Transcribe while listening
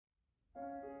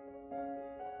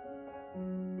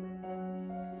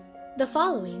The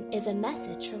following is a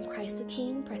message from Christ the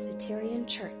King Presbyterian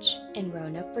Church in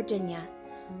Roanoke, Virginia.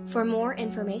 For more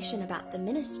information about the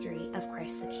ministry of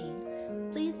Christ the King,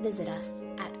 please visit us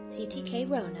at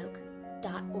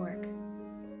ctkroanoke.org.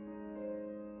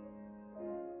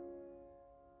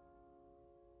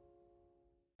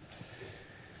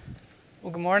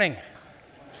 Well, good morning.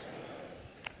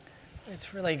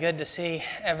 It's really good to see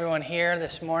everyone here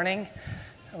this morning.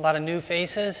 A lot of new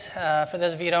faces. For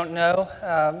those of you who don't know,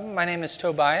 my name is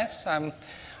Tobias. I'm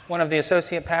one of the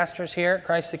associate pastors here at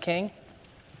Christ the King.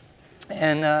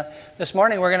 And this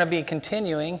morning we're going to be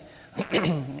continuing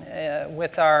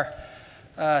with our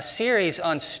series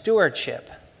on stewardship.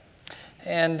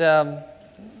 And,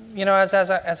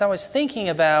 as I was thinking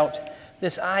about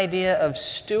this idea of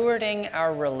stewarding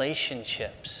our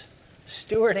relationships,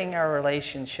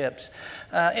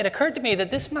 it occurred to me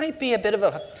that this might be a bit of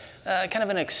a kind of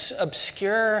an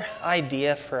obscure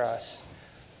idea for us.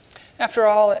 After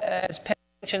all, as Penny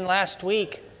mentioned last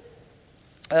week,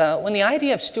 when the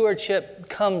idea of stewardship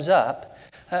comes up,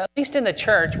 at least in the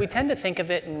church, we tend to think of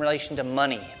it in relation to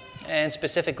money, and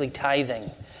specifically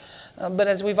tithing. But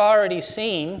as we've already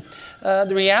seen,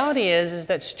 the reality is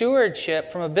that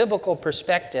stewardship from a biblical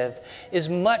perspective is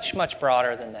much, much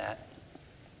broader than that.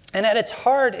 And at its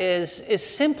heart is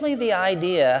simply the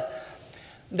idea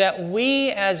that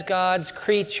we as God's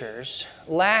creatures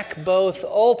lack both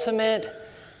ultimate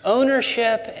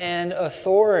ownership and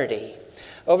authority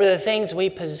over the things we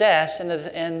possess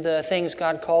and the things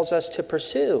God calls us to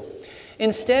pursue.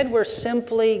 Instead, we're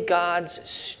simply God's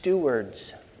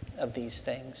stewards of these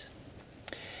things.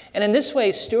 And in this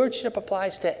way, stewardship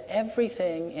applies to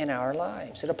everything in our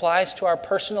lives. It applies to our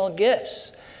personal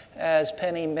gifts, as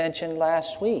Penny mentioned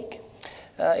last week.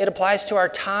 It applies to our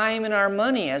time and our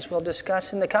money, as we'll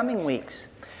discuss in the coming weeks.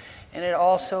 And it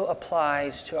also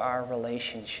applies to our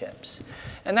relationships.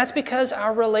 And that's because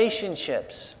our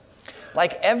relationships,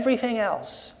 like everything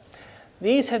else,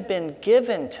 these have been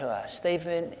given to us. They've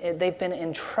been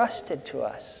entrusted to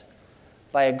us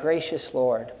by a gracious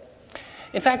Lord.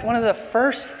 In fact, one of the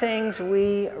first things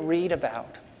we read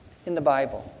about in the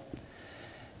Bible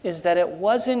is that it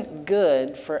wasn't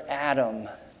good for Adam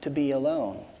to be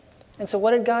alone. And so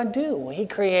what did God do? He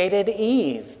created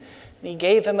Eve. And He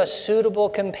gave him a suitable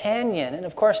companion. And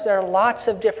of course, there are lots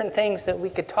of different things that we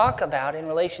could talk about in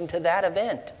relation to that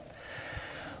event.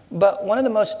 But one of the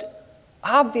most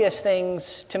obvious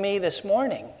things to me this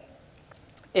morning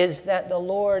is that the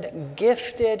Lord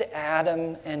gifted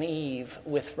Adam and Eve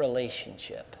with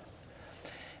relationship.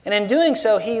 And in doing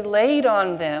so, He laid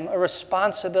on them a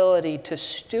responsibility to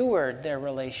steward their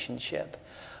relationship,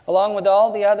 along with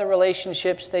all the other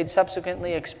relationships they'd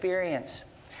subsequently experience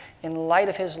in light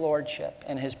of His lordship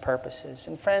and His purposes.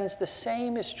 And friends, the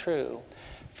same is true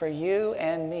for you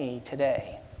and me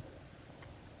today.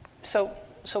 So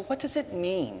what does it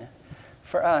mean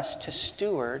for us to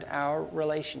steward our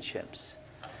relationships?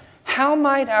 How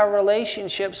might our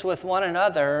relationships with one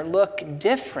another look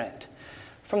different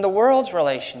from the world's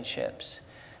relationships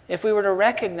if we were to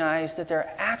recognize that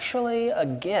they're actually a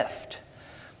gift,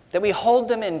 that we hold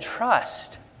them in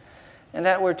trust, and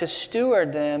that we're to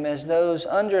steward them as those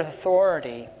under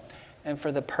authority and for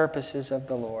the purposes of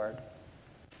the Lord?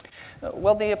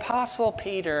 Well, the Apostle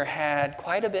Peter had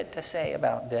quite a bit to say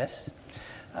about this.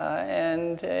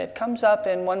 And it comes up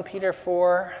in 1 Peter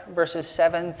 4, verses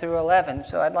 7 through 11.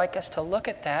 So I'd like us to look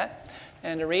at that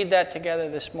and to read that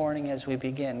together this morning as we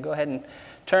begin. Go ahead and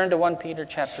turn to 1 Peter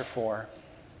chapter 4.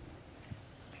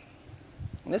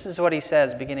 And this is what he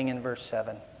says, beginning in verse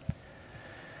 7.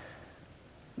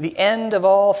 The end of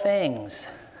all things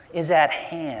is at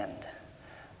hand.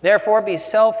 Therefore be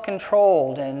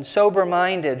self-controlled and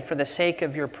sober-minded for the sake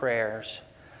of your prayers.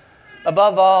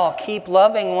 Above all, keep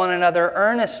loving one another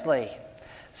earnestly,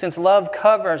 since love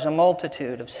covers a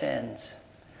multitude of sins.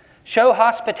 Show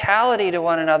hospitality to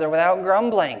one another without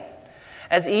grumbling.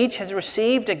 As each has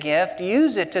received a gift,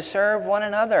 use it to serve one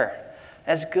another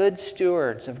as good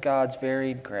stewards of God's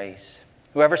varied grace.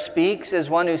 Whoever speaks as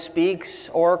one who speaks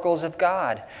oracles of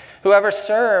God. Whoever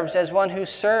serves as one who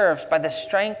serves by the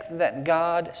strength that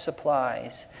God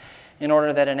supplies, in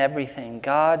order that in everything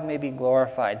God may be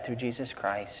glorified through Jesus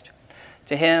Christ.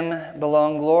 To Him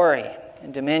belong glory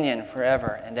and dominion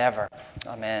forever and ever.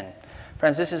 Amen.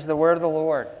 Friends, this is the word of the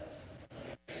Lord.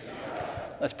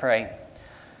 Let's pray.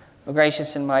 O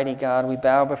gracious and mighty God, we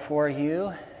bow before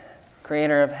You,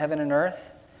 Creator of heaven and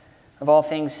earth, of all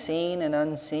things seen and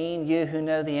unseen, You who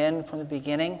know the end from the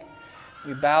beginning.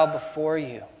 We bow before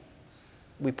You.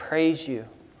 We praise You.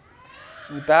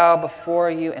 We bow before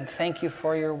You and thank You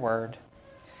for Your word.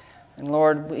 And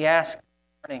Lord, we ask this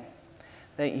morning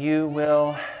that You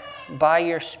will by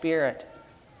your Spirit.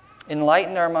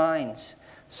 Enlighten our minds,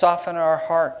 soften our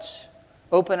hearts,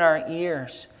 open our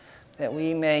ears, that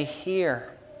we may hear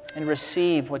and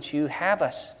receive what you have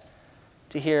us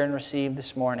to hear and receive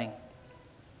this morning.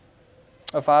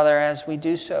 Oh, Father, as we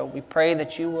do so, we pray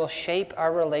that you will shape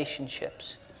our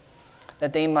relationships,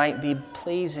 that they might be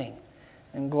pleasing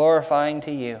and glorifying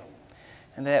to you,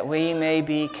 and that we may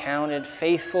be counted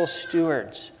faithful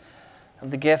stewards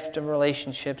of the gift of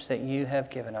relationships that you have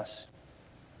given us.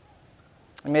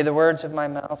 And may the words of my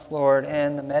mouth, Lord,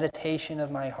 and the meditation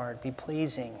of my heart be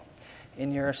pleasing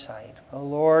in your sight. O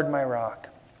Lord, my rock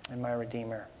and my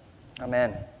redeemer.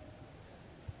 Amen.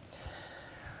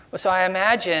 Well, so I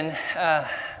imagine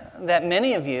that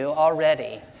many of you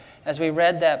already, as we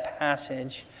read that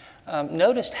passage,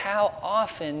 noticed how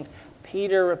often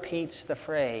Peter repeats the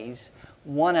phrase,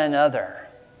 one another,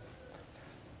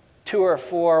 to or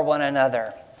for one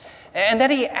another. And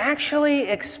that he actually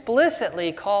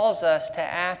explicitly calls us to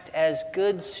act as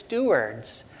good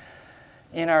stewards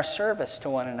in our service to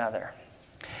one another.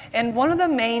 And one of the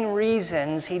main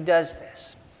reasons he does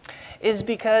this is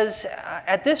because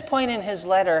at this point in his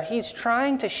letter, he's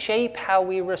trying to shape how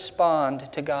we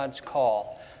respond to God's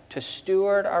call to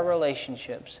steward our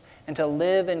relationships and to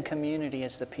live in community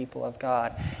as the people of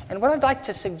God. And what I'd like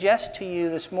to suggest to you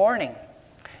this morning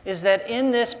is that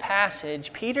in this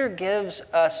passage, Peter gives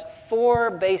us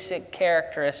 4 basic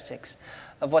characteristics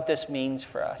of what this means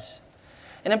for us.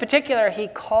 And in particular, he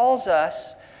calls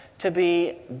us to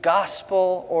be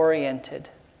gospel-oriented.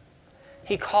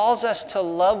 He calls us to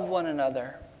love one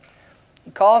another.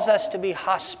 He calls us to be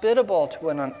hospitable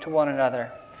to one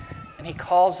another. And he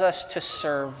calls us to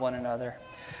serve one another.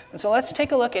 And so let's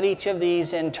take a look at each of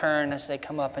these in turn as they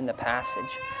come up in the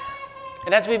passage.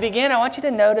 And as we begin, I want you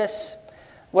to notice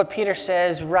what Peter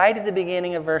says right at the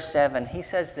beginning of verse 7. He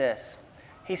says this.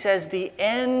 He says, the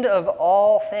end of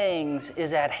all things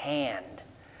is at hand.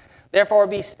 Therefore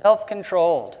be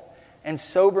self-controlled and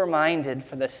sober-minded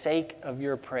for the sake of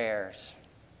your prayers.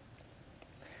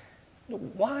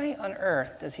 Why on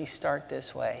earth does he start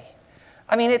this way?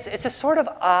 I mean, it's a sort of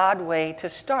odd way to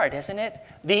start, isn't it?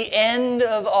 The end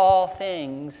of all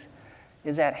things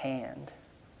is at hand.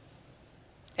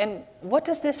 And what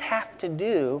does this have to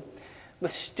do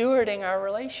with stewarding our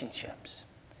relationships?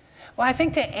 Well, I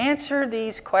think to answer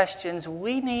these questions,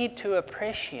 we need to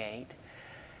appreciate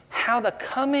how the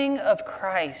coming of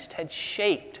Christ had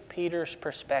shaped Peter's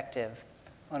perspective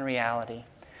on reality.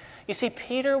 You see,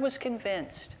 Peter was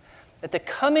convinced that the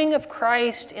coming of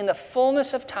Christ in the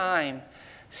fullness of time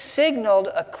signaled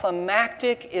a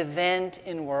climactic event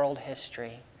in world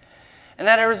history. And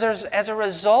that as a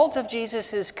result of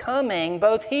Jesus' coming,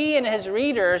 both he and his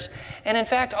readers, and in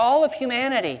fact all of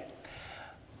humanity,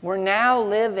 were now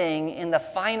living in the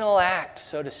final act,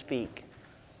 so to speak,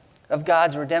 of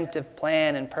God's redemptive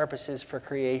plan and purposes for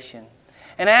creation.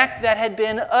 An act that had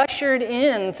been ushered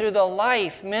in through the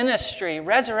life, ministry,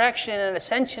 resurrection, and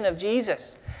ascension of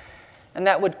Jesus, and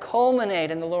that would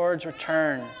culminate in the Lord's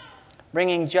return,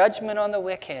 bringing judgment on the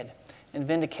wicked and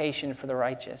vindication for the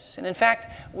righteous. And in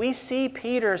fact, we see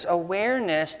Peter's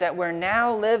awareness that we're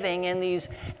now living in these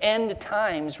end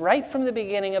times right from the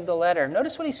beginning of the letter.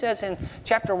 Notice what he says in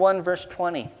chapter 1, verse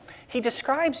 20. He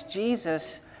describes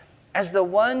Jesus as the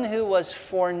one who was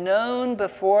foreknown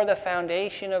before the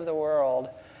foundation of the world,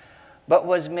 but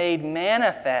was made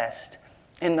manifest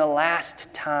in the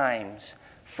last times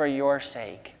for your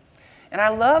sake. And I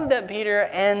love that Peter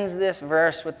ends this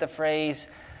verse with the phrase,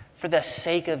 for the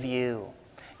sake of you.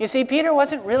 You see, Peter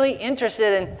wasn't really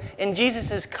interested in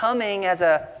Jesus' coming as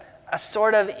a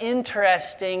sort of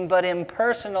interesting but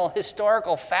impersonal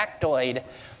historical factoid.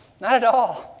 Not at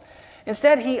all.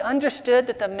 Instead, he understood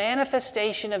that the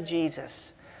manifestation of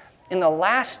Jesus in the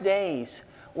last days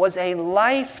was a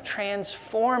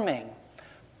life-transforming,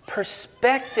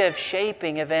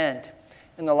 perspective-shaping event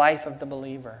in the life of the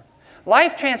believer.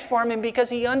 Life-transforming because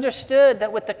he understood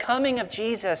that with the coming of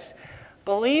Jesus,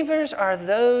 believers are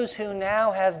those who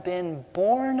now have been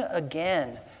born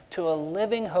again to a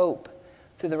living hope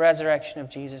through the resurrection of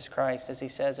Jesus Christ, as he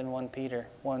says in 1 Peter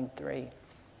 1:3.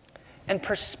 And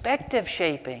perspective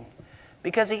shaping,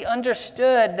 because he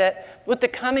understood that with the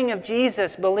coming of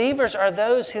Jesus, believers are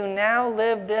those who now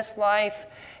live this life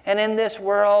and in this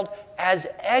world as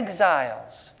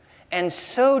exiles and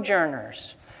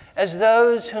sojourners, as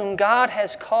those whom God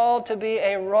has called to be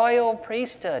a royal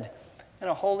priesthood and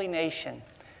a holy nation,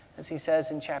 as he says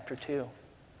in chapter 2.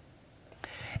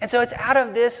 And so it's out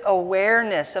of this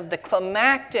awareness of the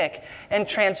climactic and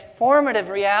transformative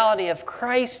reality of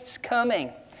Christ's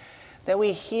coming that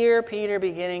we hear Peter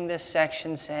beginning this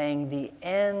section saying, the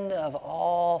end of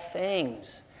all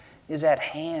things is at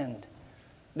hand.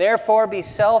 Therefore, be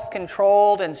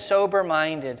self-controlled and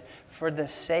sober-minded for the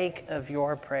sake of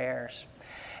your prayers.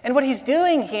 And what he's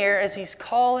doing here is he's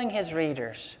calling his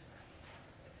readers,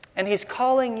 and he's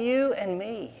calling you and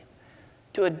me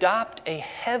to adopt a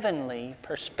heavenly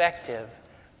perspective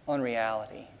on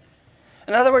reality.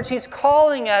 In other words, he's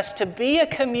calling us to be a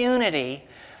community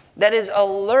that is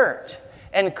alert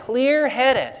and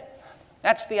clear-headed.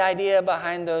 That's the idea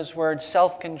behind those words,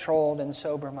 self-controlled and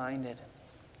sober-minded.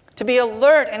 To be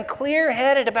alert and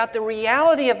clear-headed about the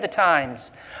reality of the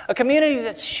times. A community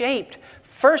that's shaped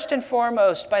first and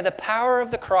foremost by the power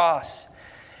of the cross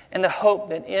and the hope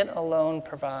that it alone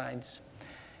provides.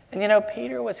 And you know,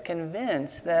 Peter was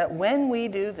convinced that when we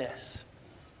do this,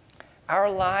 our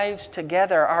lives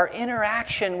together, our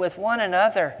interaction with one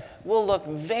another will look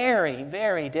very,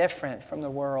 very different from the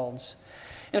world's.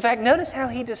 In fact, notice how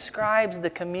he describes the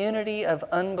community of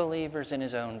unbelievers in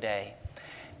his own day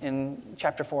in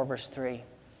chapter 4, verse 3.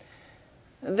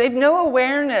 They've no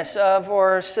awareness of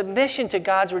or submission to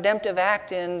God's redemptive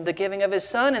act in the giving of his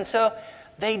Son, and so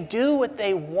they do what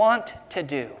they want to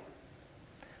do.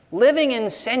 Living in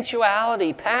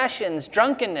sensuality, passions,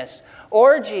 drunkenness,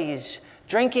 orgies,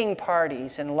 drinking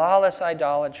parties, and lawless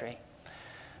idolatry.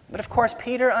 But of course,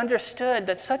 Peter understood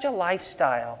that such a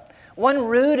lifestyle, one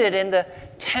rooted in the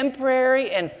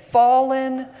temporary and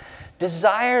fallen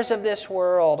desires of this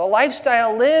world, a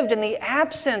lifestyle lived in the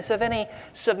absence of any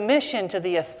submission to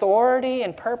the authority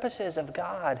and purposes of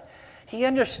God, he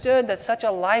understood that such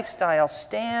a lifestyle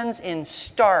stands in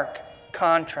stark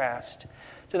contrast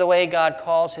to the way God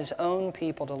calls his own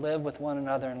people to live with one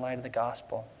another in light of the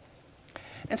gospel.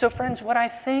 And so, friends, what I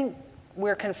think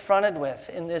we're confronted with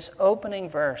in this opening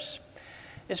verse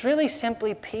is really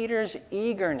simply Peter's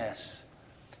eagerness,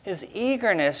 his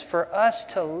eagerness for us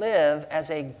to live as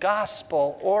a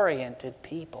gospel-oriented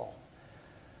people.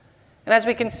 And as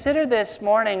we consider this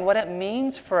morning what it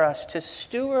means for us to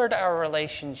steward our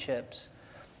relationships,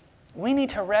 we need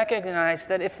to recognize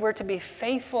that if we're to be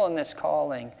faithful in this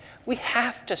calling, we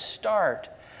have to start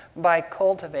by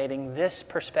cultivating this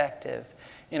perspective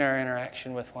in our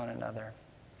interaction with one another.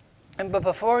 But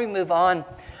before we move on,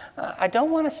 I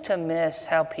don't want us to miss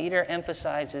how Peter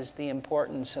emphasizes the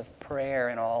importance of prayer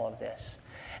in all of this.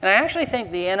 And I actually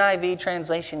think the NIV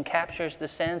translation captures the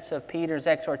sense of Peter's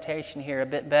exhortation here a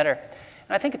bit better. And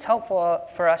I think it's helpful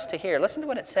for us to hear. Listen to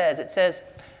what it says. It says,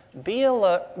 be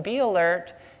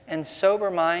alert and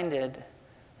sober-minded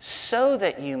so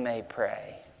that you may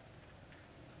pray.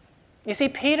 You see,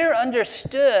 Peter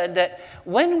understood that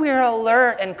when we're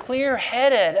alert and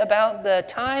clear-headed about the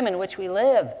time in which we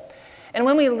live, and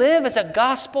when we live as a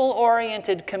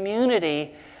gospel-oriented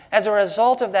community, as a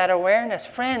result of that awareness,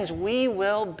 friends, we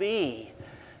will be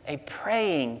a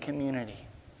praying community.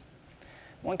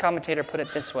 One commentator put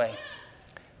it this way: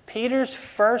 Peter's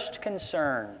first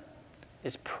concern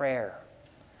is prayer.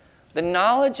 The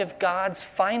knowledge of God's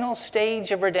final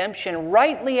stage of redemption,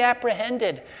 rightly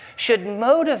apprehended, should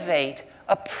motivate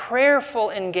a prayerful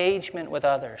engagement with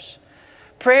others.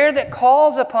 Prayer that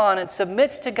calls upon and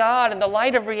submits to God in the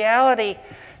light of reality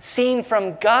seen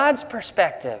from God's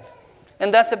perspective,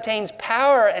 and thus obtains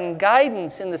power and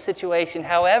guidance in the situation,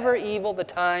 however evil the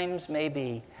times may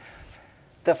be.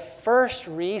 The first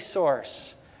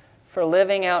resource for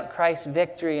living out Christ's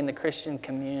victory in the Christian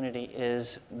community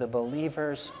is the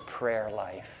believer's prayer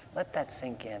life. Let that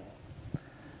sink in.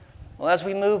 Well, as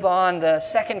we move on, the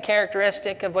second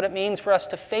characteristic of what it means for us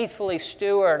to faithfully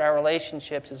steward our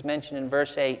relationships is mentioned in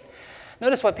verse 8.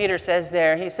 Notice what Peter says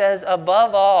there. He says,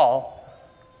 above all,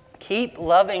 keep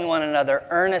loving one another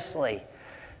earnestly,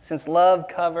 since love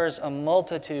covers a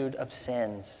multitude of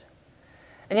sins.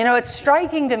 And you know, it's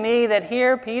striking to me that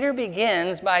here Peter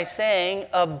begins by saying,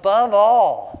 above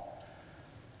all.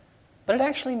 But it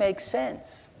actually makes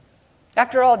sense.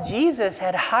 After all, Jesus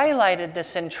had highlighted the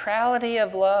centrality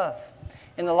of love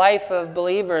in the life of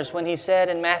believers when he said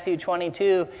in Matthew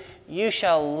 22, you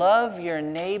shall love your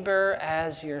neighbor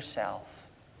as yourself.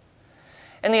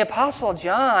 And the Apostle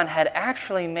John had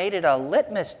actually made it a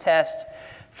litmus test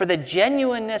for the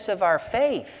genuineness of our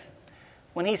faith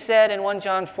when he said in 1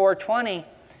 John 4:20,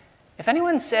 if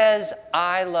anyone says,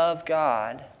 I love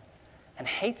God, and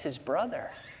hates his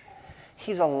brother,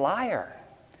 he's a liar.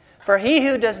 For he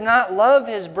who does not love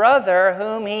his brother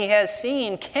whom he has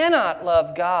seen cannot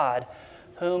love God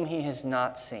whom he has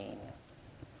not seen.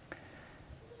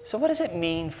 So what does it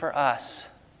mean for us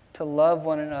to love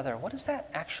one another? What does that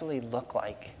actually look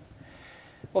like?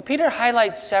 Well, Peter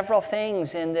highlights several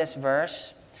things in this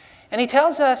verse. And he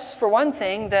tells us, for one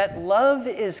thing, that love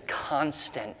is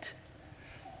constant.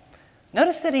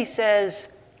 Notice that he says,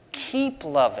 keep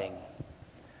loving.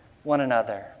 one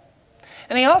another.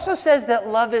 And he also says that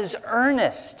love is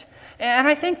earnest. And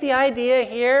I think the idea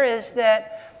here is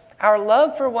that our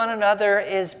love for one another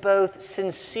is both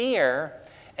sincere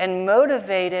and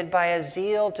motivated by a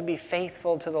zeal to be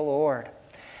faithful to the Lord.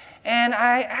 And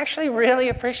I actually really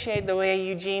appreciate the way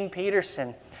Eugene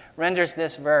Peterson renders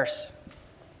this verse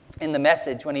in the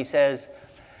Message when he says,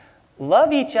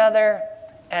 "Love each other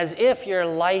as if your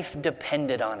life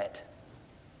depended on it."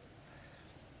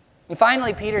 And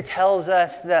finally, Peter tells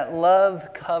us that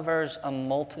love covers a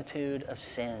multitude of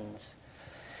sins.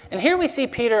 And here we see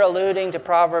Peter alluding to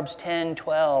Proverbs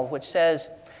 10:12, which says,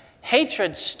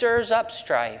 "Hatred stirs up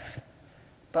strife,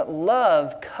 but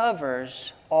love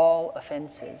covers all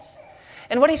offenses."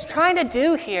 And what he's trying to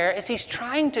do here is he's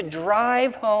trying to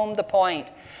drive home the point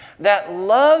that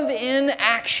love in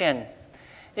action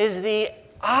is the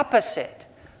opposite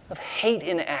of hate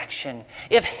in action.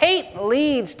 If hate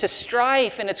leads to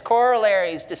strife and its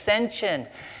corollaries, dissension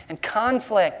and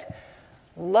conflict,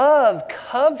 love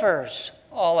covers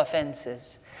all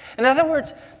offenses. In other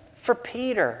words, for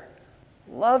Peter,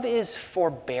 love is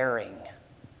forbearing.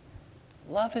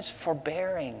 Love is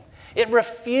forbearing. It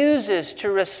refuses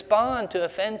to respond to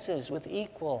offenses with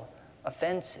equal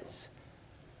offenses.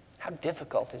 How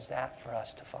difficult is that for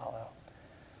us to follow?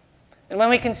 And when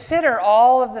we consider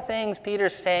all of the things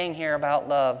Peter's saying here about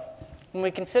love, when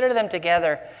we consider them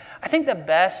together, I think the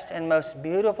best and most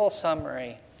beautiful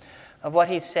summary of what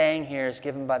he's saying here is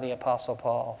given by the Apostle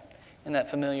Paul in that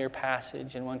familiar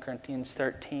passage in 1 Corinthians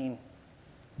 13.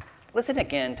 Listen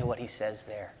again to what he says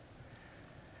there.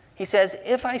 He says,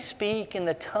 "If I speak in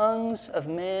the tongues of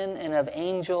men and of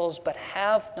angels, but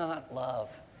have not love,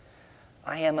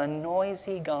 I am a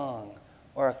noisy gong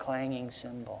or a clanging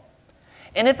cymbal.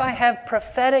 And if I have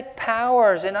prophetic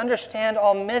powers and understand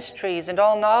all mysteries and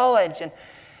all knowledge, and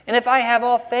if I have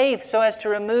all faith so as to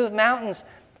remove mountains,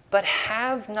 but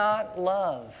have not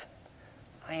love,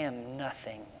 I am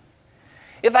nothing.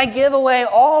 If I give away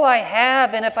all I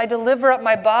have, and if I deliver up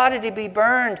my body to be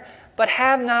burned, but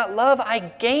have not love, I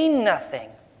gain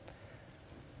nothing.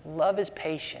 Love is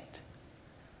patient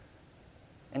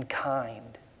and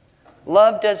kind.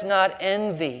 Love does not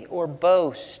envy or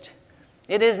boast.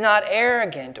 It is not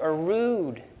arrogant or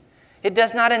rude. It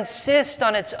does not insist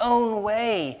on its own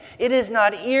way. It is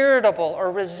not irritable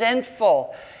or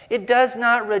resentful. It does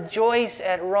not rejoice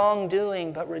at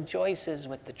wrongdoing, but rejoices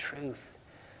with the truth.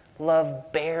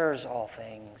 Love bears all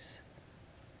things,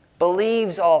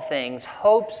 believes all things,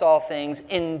 hopes all things,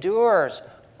 endures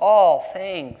all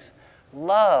things.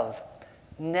 Love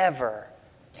never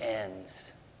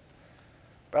ends."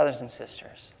 Brothers and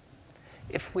sisters,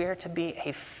 if we're to be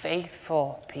a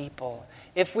faithful people,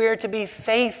 if we're to be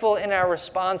faithful in our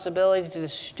responsibility to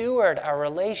steward our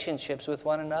relationships with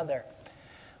one another,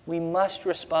 we must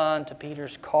respond to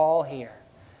Peter's call here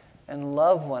and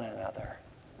love one another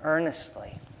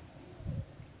earnestly.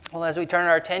 Well, as we turn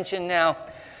our attention now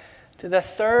to the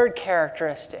third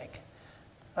characteristic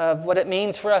of what it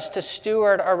means for us to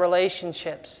steward our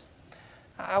relationships,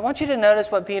 I want you to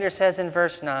notice what Peter says in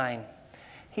verse 9.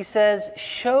 He says,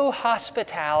 "Show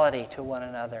hospitality to one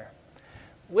another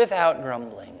without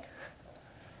grumbling."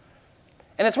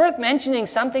 And it's worth mentioning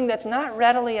something that's not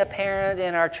readily apparent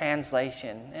in our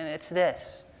translation, and it's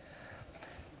this.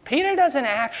 Peter doesn't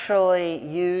actually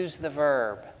use the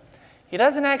verb. He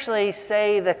doesn't actually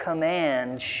say the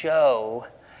command, show.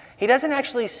 He doesn't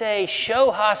actually say,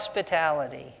 show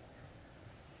hospitality.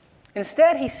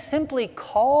 Instead, he simply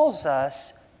calls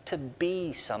us to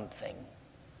be something.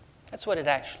 That's what it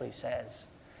actually says.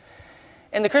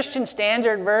 And the Christian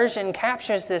Standard Version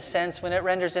captures this sense when it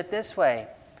renders it this way.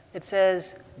 It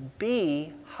says,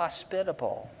 "Be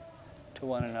hospitable to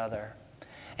one another."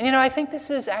 And I think this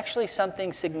is actually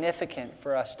something significant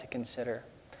for us to consider.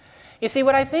 You see,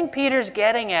 what I think Peter's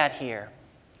getting at here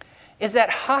is that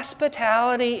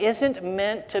hospitality isn't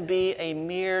meant to be a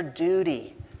mere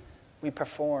duty we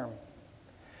perform.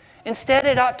 Instead,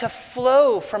 it ought to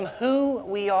flow from who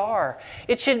we are.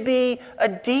 It should be a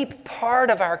deep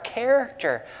part of our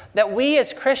character that we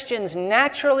as Christians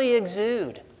naturally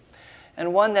exude,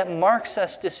 and one that marks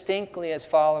us distinctly as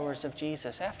followers of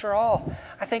Jesus. After all,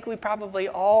 I think we probably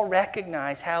all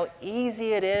recognize how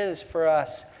easy it is for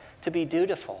us to be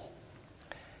dutiful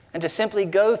and to simply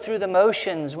go through the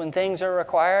motions when things are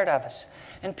required of us.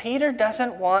 And Peter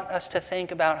doesn't want us to think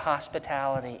about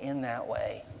hospitality in that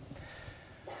way.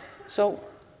 So,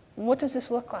 what does this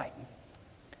look like?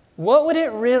 What would it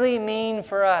really mean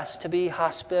for us to be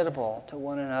hospitable to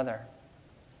one another?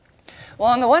 Well,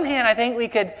 on the one hand, I think we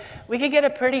could get a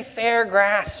pretty fair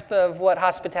grasp of what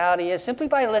hospitality is simply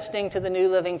by listening to the New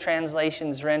Living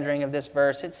Translation's rendering of this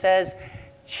verse. It says,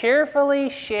 cheerfully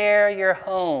share your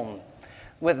home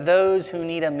with those who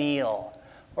need a meal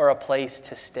or a place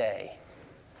to stay.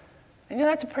 And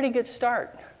that's a pretty good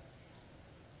start.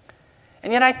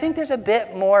 And yet I think there's a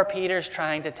bit more Peter's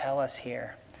trying to tell us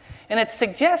here. And it's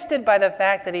suggested by the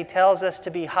fact that he tells us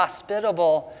to be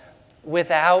hospitable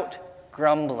without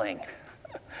grumbling.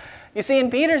 You see, in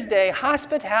Peter's day,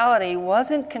 hospitality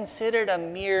wasn't considered a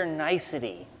mere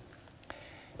nicety.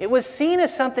 It was seen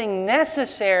as something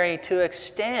necessary to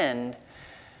extend,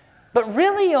 but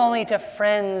really only to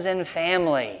friends and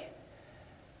family,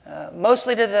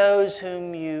 mostly to those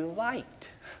whom you liked.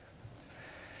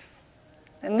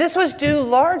 And this was due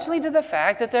largely to the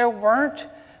fact that there weren't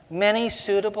many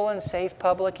suitable and safe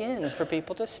public inns for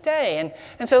people to stay.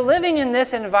 And so living in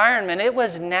this environment, it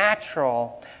was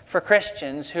natural for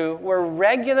Christians who were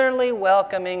regularly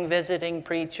welcoming visiting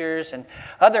preachers and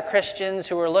other Christians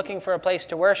who were looking for a place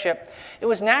to worship. It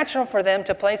was natural for them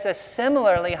to place a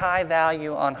similarly high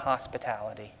value on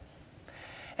hospitality.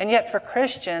 And yet for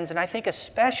Christians, and I think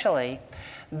especially,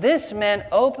 this meant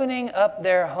opening up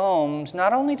their homes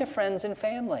not only to friends and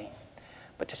family,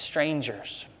 but to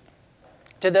strangers,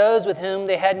 to those with whom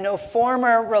they had no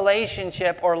former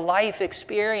relationship or life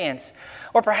experience,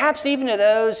 or perhaps even to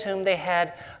those whom they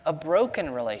had a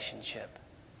broken relationship.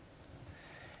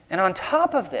 And on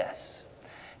top of this,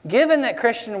 given that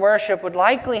Christian worship would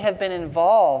likely have been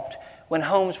involved when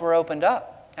homes were opened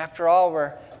up, after all,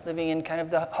 we're living in kind of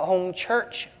the home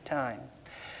church time,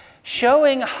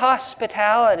 showing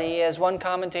hospitality, as one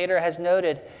commentator has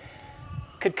noted,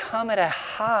 could come at a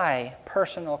high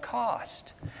personal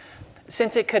cost,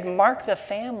 since it could mark the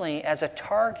family as a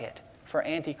target for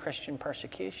anti-Christian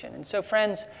persecution. And so,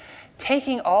 friends,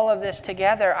 taking all of this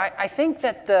together, I think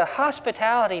that the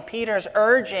hospitality Peter's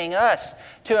urging us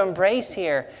to embrace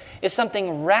here is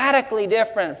something radically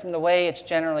different from the way it's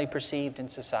generally perceived in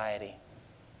society.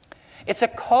 It's a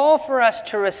call for us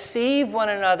to receive one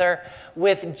another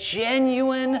with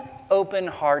genuine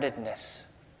open-heartedness.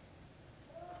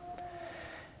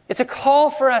 It's a call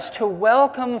for us to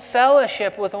welcome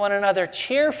fellowship with one another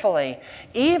cheerfully,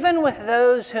 even with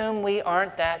those whom we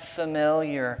aren't that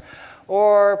familiar,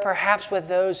 or perhaps with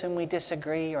those whom we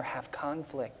disagree or have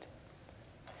conflict.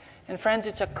 And friends,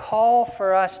 it's a call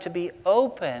for us to be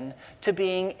open to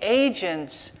being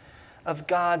agents of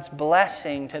God's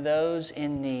blessing to those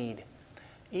in need,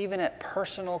 even at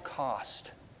personal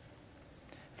cost.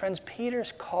 Friends,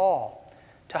 Peter's call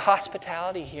to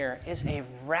hospitality here is a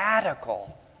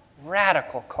radical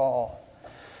call.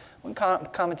 One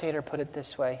commentator put it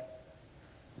this way,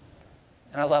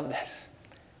 and I love this.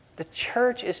 The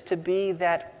church is to be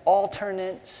that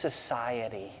alternate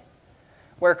society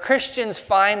where Christians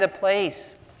find a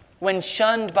place when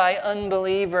shunned by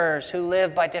unbelievers who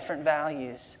live by different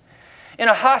values. In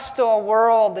a hostile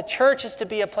world, the church is to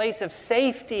be a place of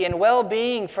safety and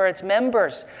well-being for its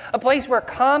members, a place where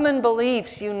common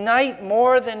beliefs unite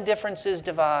more than differences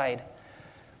divide.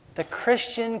 The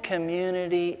Christian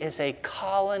community is a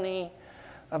colony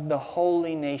of the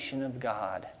holy nation of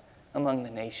God among the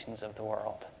nations of the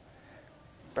world.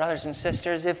 Brothers and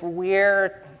sisters, if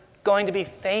we're going to be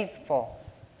faithful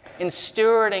in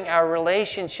stewarding our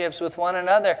relationships with one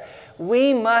another,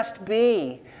 we must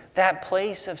be that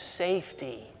place of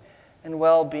safety and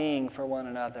well-being for one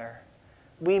another.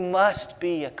 We must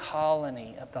be a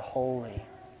colony of the holy.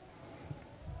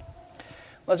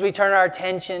 As we turn our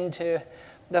attention to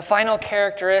the final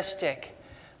characteristic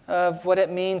of what it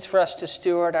means for us to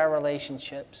steward our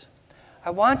relationships,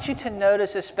 I want you to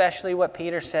notice especially what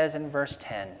Peter says in verse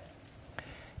 10.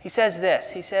 He says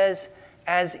this, he says,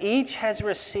 "As each has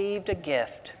received a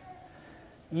gift,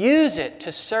 use it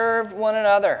to serve one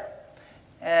another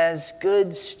as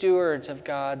good stewards of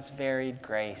God's varied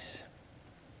grace."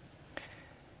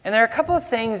 And there are a couple of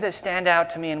things that stand out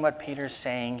to me in what Peter's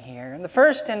saying here. And the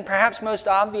first and perhaps most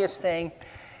obvious thing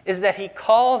is that he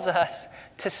calls us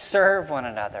to serve one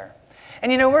another.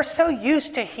 And we're so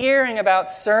used to hearing about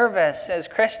service as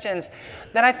Christians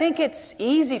that I think it's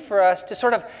easy for us to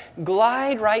sort of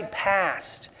glide right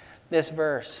past this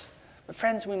verse. But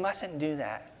friends, we mustn't do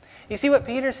that. You see, what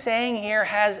Peter's saying here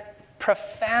has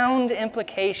profound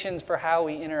implications for how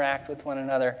we interact with one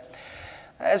another.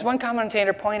 As one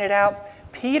commentator pointed out,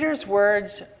 Peter's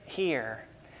words here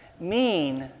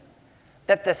mean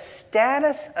that the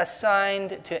status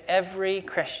assigned to every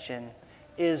Christian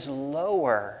is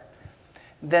lower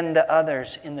than the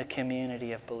others in the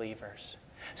community of believers,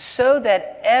 so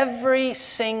that every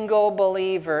single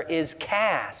believer is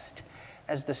cast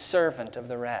as the servant of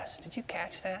the rest. Did you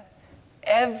catch that?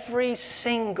 Every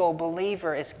single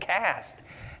believer is cast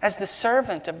as the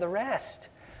servant of the rest.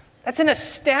 That's an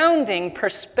astounding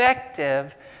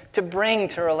perspective to bring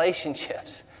to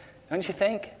relationships, don't you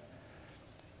think?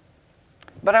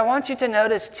 But I want you to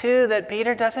notice, too, that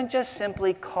Peter doesn't just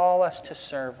simply call us to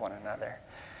serve one another.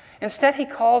 Instead, he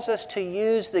calls us to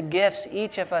use the gifts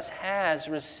each of us has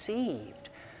received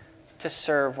to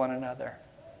serve one another.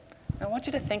 I want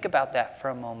you to think about that for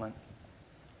a moment.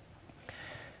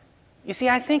 You see,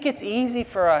 I think it's easy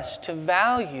for us to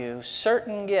value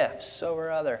certain gifts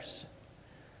over others,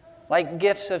 like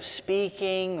gifts of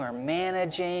speaking or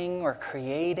managing or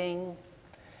creating.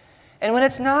 And when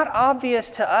it's not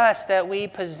obvious to us that we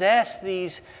possess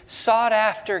these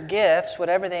sought-after gifts,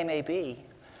 whatever they may be,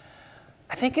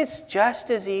 I think it's just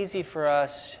as easy for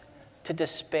us to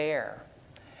despair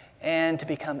and to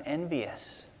become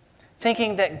envious,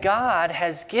 thinking that God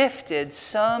has gifted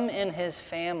some in His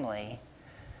family,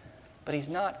 but He's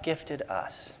not gifted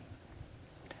us.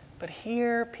 But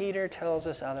here Peter tells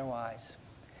us otherwise.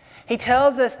 He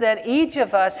tells us that each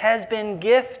of us has been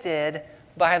gifted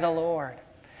by the Lord.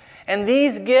 And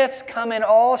these gifts come in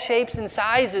all shapes and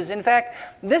sizes. In fact,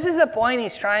 this is the point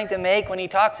he's trying to make when he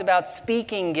talks about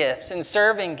speaking gifts and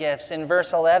serving gifts in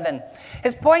verse 11.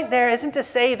 His point there isn't to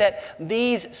say that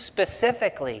these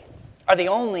specifically are the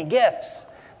only gifts.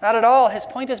 Not at all. His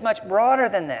point is much broader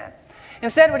than that.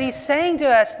 Instead, what he's saying to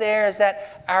us there is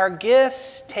that our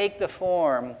gifts take the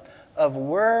form of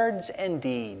words and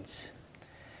deeds.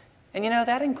 And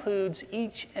that includes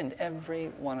each and every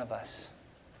one of us.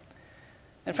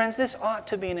 And friends, this ought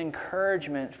to be an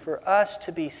encouragement for us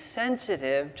to be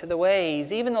sensitive to the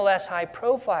ways, even the less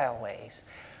high-profile ways,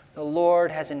 the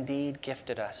Lord has indeed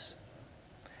gifted us.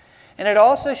 And it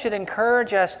also should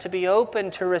encourage us to be open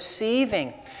to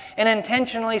receiving and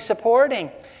intentionally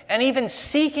supporting and even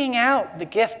seeking out the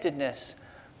giftedness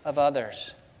of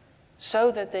others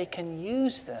so that they can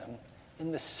use them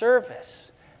in the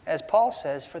service, as Paul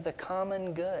says, for the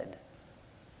common good.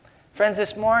 Friends,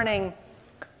 this morning,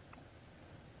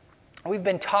 we've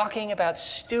been talking about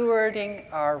stewarding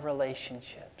our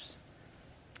relationships.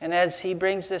 And as he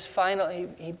brings this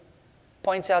he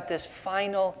points out this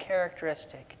final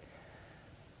characteristic.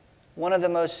 One of the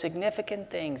most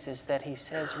significant things is that he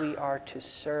says we are to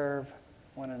serve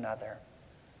one another.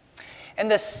 And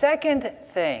the second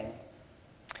thing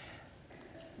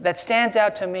that stands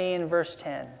out to me in verse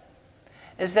 10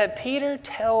 is that Peter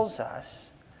tells us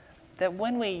that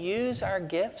when we use our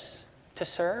gifts to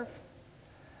serve,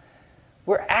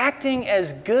 we're acting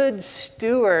as good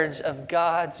stewards of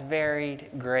God's varied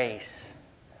grace.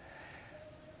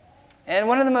 And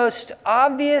one of the most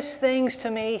obvious things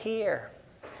to me here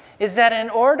is that in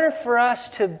order for us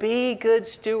to be good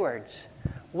stewards,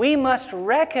 we must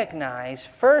recognize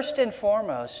first and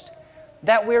foremost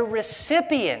that we're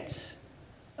recipients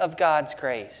of God's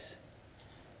grace.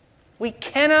 We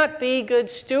cannot be good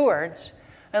stewards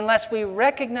unless we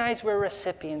recognize we're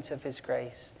recipients of His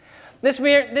grace. This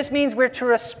means we're to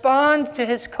respond to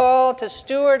His call to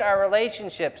steward our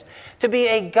relationships, to be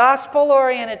a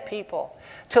gospel-oriented people,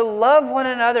 to love one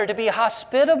another, to be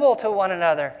hospitable to one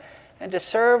another, and to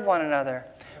serve one another.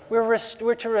 We're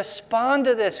to respond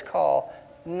to this call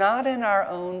not in our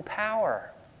own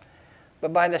power,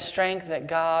 but by the strength that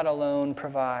God alone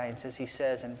provides, as he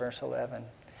says in verse 11.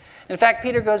 In fact,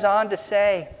 Peter goes on to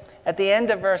say at the end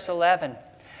of verse 11,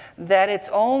 that it's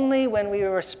only when we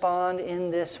respond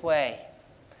in this way,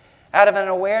 out of an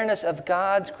awareness of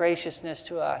God's graciousness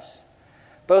to us,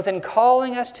 both in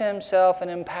calling us to Himself and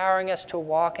empowering us to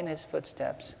walk in His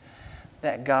footsteps,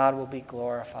 that God will be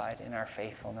glorified in our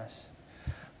faithfulness.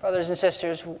 Brothers and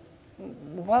sisters,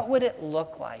 what would it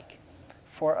look like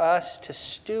for us to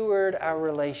steward our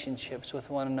relationships with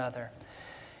one another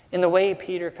in the way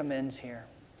Peter commends here?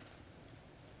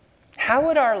 How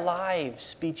would our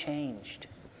lives be changed?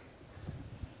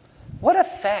 What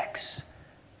effects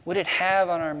would it have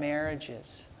on our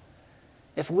marriages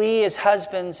if we as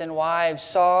husbands and wives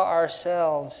saw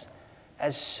ourselves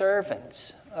as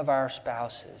servants of our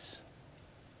spouses?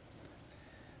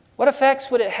 What effects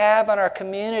would it have on our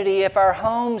community if our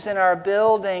homes and our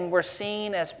building were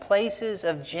seen as places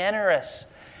of generous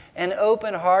and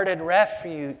open-hearted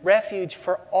refuge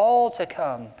for all to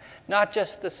come, not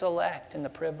just the select and the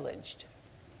privileged?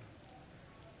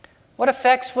 What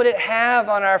effects would it have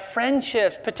on our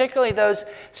friendships, particularly those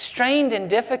strained and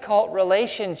difficult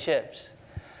relationships?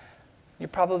 You're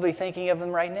probably thinking of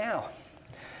them right now.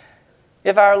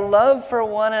 If our love for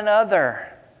one another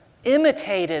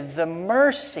imitated the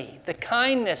mercy, the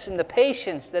kindness, and the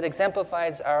patience that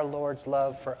exemplifies our Lord's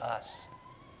love for us.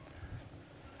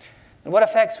 And what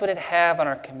effects would it have on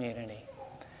our community?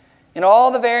 In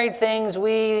all the varied things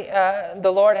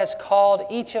the Lord has called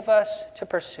each of us to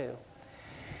pursue.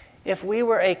 if we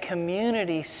were a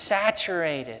community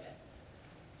saturated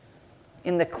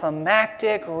in the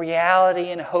climactic reality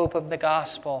and hope of the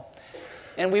gospel,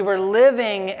 and we were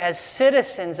living as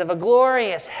citizens of a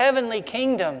glorious heavenly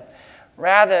kingdom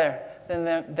rather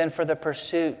than for the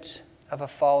pursuits of a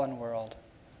fallen world.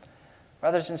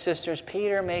 Brothers and sisters,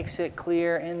 Peter makes it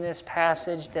clear in this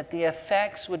passage that the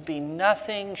effects would be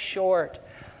nothing short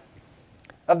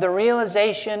of the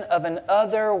realization of an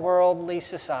otherworldly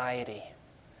society,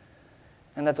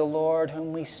 and that the Lord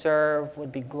whom we serve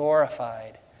would be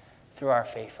glorified through our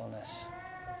faithfulness.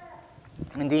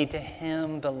 Indeed, to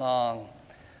him belong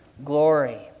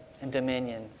glory and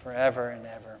dominion forever and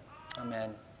ever.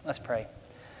 Amen. Let's pray.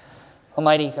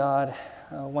 Almighty God,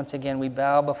 once again we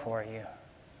bow before you.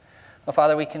 Oh,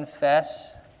 Father, we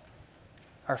confess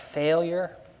our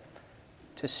failure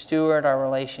to steward our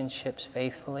relationships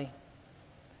faithfully.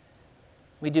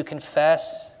 We do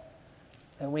confess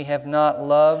that we have not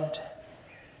loved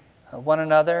one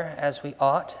another as we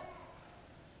ought.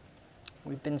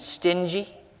 We've been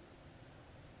stingy.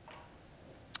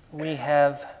 We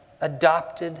have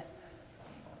adopted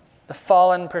the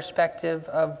fallen perspective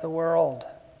of the world.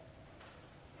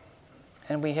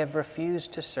 And we have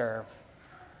refused to serve.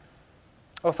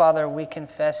 Oh, Father, we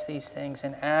confess these things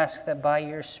and ask that by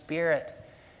your Spirit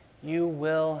you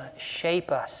will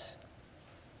shape us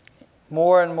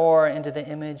more and more into the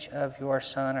image of your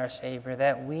Son, our Savior,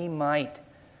 that we might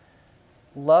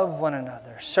love one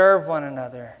another, serve one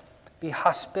another, be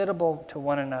hospitable to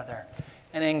one another,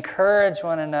 and encourage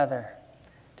one another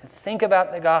to think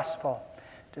about the gospel,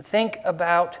 to think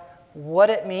about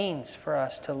what it means for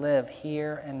us to live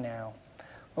here and now.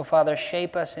 Oh, Father,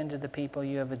 shape us into the people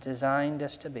you have designed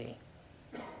us to be.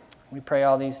 We pray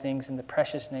all these things in the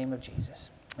precious name of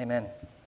Jesus. Amen.